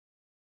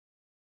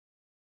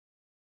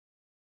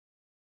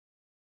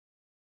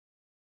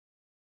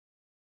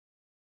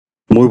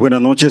Muy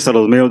buenas noches a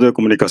los medios de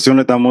comunicación.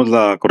 Les damos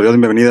la cordial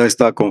bienvenida a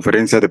esta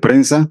conferencia de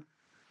prensa.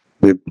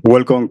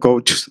 Welcome,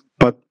 Coach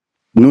Pat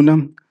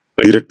Noonan,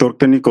 director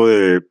técnico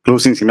de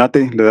Club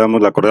Cincinnati. Le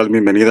damos la cordial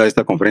bienvenida a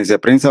esta conferencia de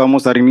prensa.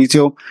 Vamos a dar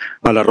inicio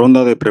a la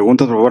ronda de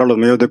preguntas. Por favor, a los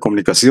medios de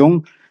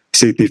comunicación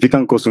se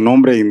identifican con su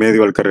nombre y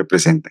medio al que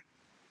represente.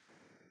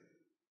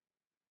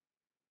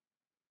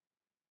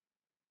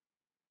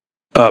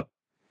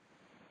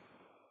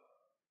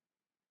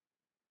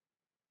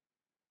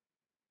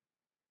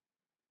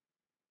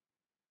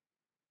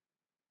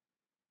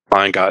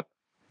 Line got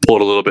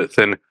pulled a little bit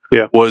thin.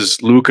 Yeah. Was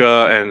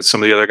Luka and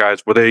some of the other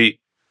guys, were they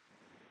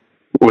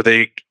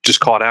just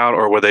caught out,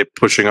 or were they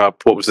pushing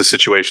up? What was the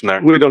situation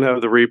there? We don't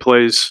have the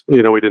replays. We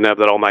didn't have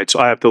that all night, so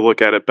I have to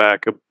look at it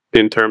back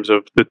in terms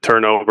of the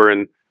turnover.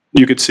 And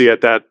you could see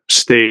at that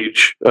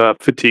stage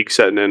fatigue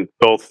setting in,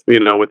 both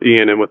with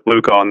Ian and with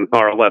Luka on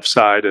our left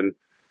side. And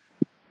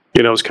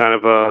it was kind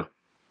of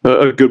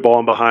a good ball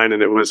in behind,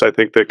 and it was, I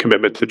think, the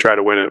commitment to try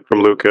to win it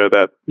from Luka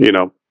that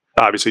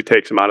obviously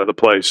takes him out of the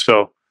play.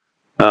 So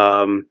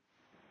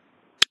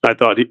I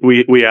thought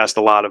we asked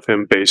a lot of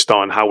him based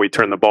on how we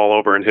turned the ball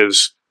over and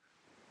his,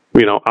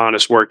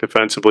 honest work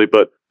defensively,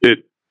 but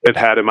it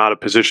had him out of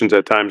positions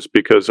at times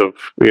because of,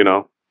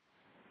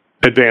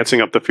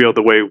 advancing up the field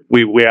the way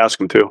we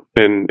asked him to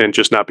and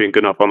just not being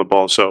good enough on the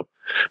ball. So,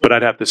 but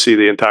I'd have to see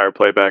the entire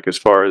playback as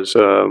far as,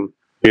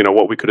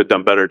 what we could have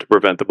done better to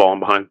prevent the ball in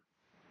behind.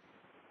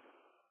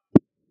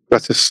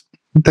 Gracias.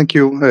 Thank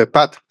you,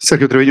 Pat.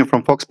 Sergio Treviño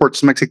from Fox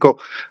Sports Mexico.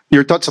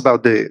 Your thoughts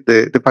about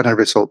the final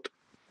result?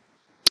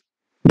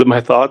 My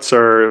thoughts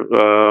are,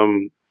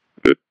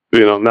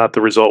 not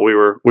the result we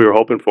were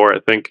hoping for. I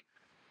think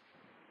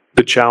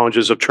the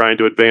challenges of trying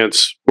to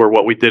advance were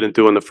what we didn't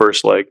do in the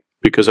first leg,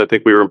 because I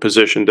think we were in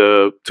position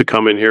to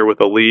come in here with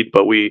a lead,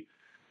 but we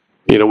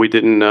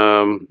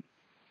didn't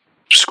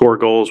score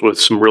goals with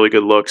some really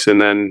good looks,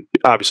 and then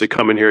obviously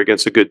come in here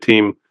against a good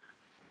team.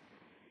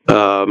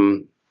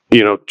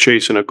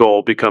 Chasing a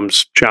goal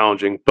becomes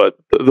challenging, but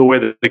the way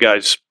that the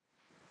guys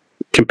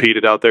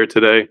competed out there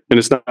today, and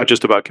it's not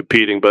just about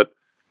competing, but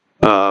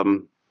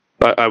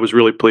I was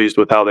really pleased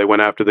with how they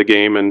went after the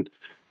game, and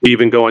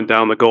even going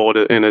down the goal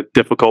in a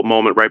difficult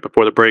moment right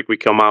before the break, we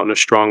come out in a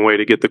strong way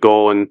to get the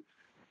goal and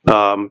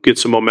get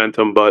some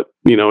momentum. But,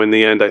 in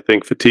the end, I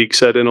think fatigue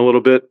set in a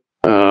little bit.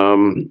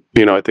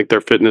 I think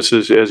their fitness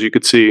is, as you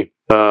could see,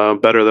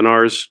 better than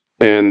ours,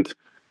 and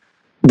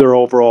their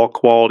overall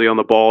quality on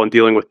the ball and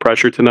dealing with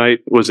pressure tonight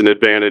was an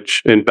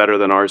advantage and better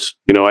than ours.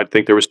 I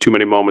think there was too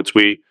many moments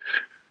we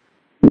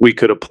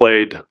could have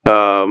played,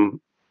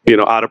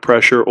 out of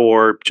pressure,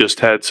 or just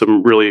had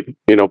some really,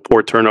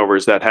 poor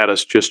turnovers that had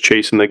us just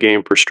chasing the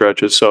game for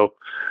stretches. So,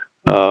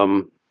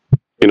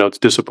 it's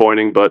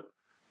disappointing, but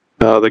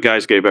the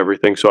guys gave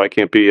everything. So I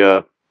can't be,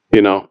 I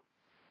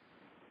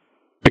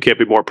can't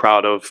be more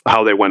proud of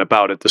how they went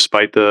about it,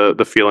 despite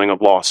the feeling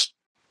of loss.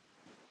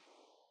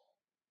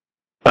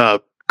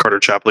 Carter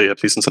Chapley,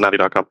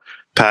 FCCincinnati.com.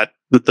 Pat,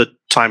 the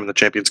time in the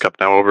Champions Cup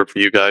now over for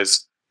you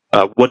guys.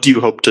 What do you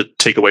hope to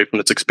take away from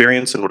this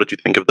experience, and what did you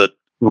think of the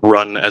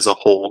run as a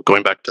whole,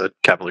 going back to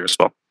Cavaliers as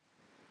well?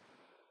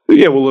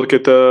 Yeah, we'll look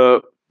at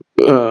the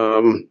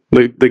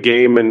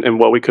game and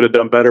what we could have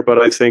done better, but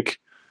I think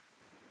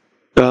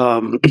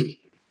now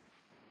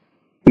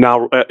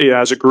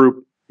as a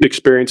group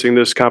experiencing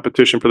this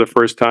competition for the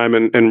first time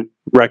and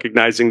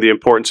recognizing the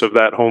importance of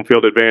that home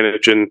field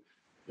advantage and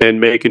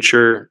making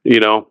sure,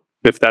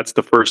 if that's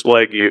the first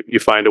leg, you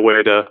find a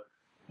way to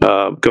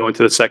go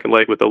into the second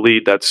leg with a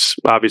lead. That's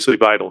obviously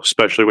vital,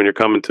 especially when you're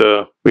coming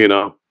to,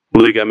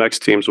 League MX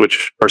teams,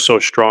 which are so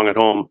strong at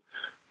home.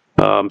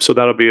 So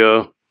that'll be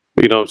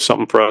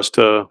something for us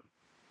to,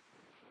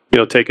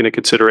 take into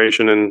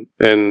consideration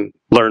and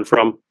learn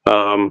from.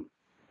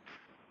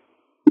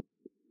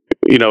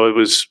 It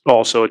was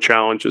also a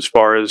challenge as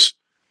far as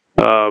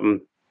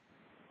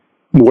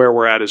where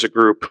we're at as a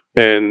group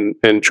and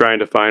trying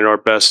to find our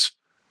best,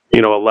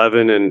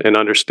 11 and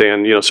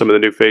understand, some of the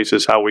new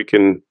faces, how we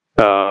can,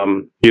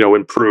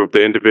 improve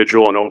the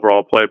individual and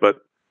overall play. But,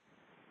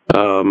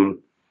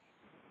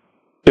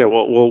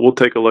 we'll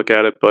take a look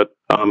at it, but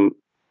I'm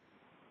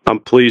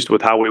pleased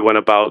with how we went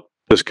about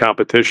this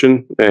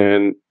competition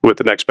and with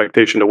an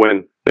expectation to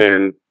win.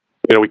 And,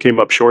 we came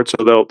up short, so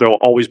there'll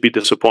always be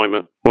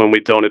disappointment when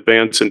we don't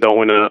advance and don't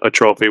win a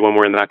trophy when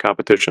we're in that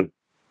competition.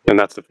 And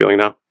that's the feeling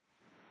now.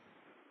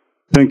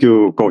 Thank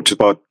you, Coach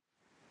Pat.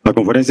 La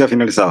conferencia ha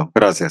finalizado.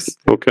 Gracias.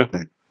 Okay.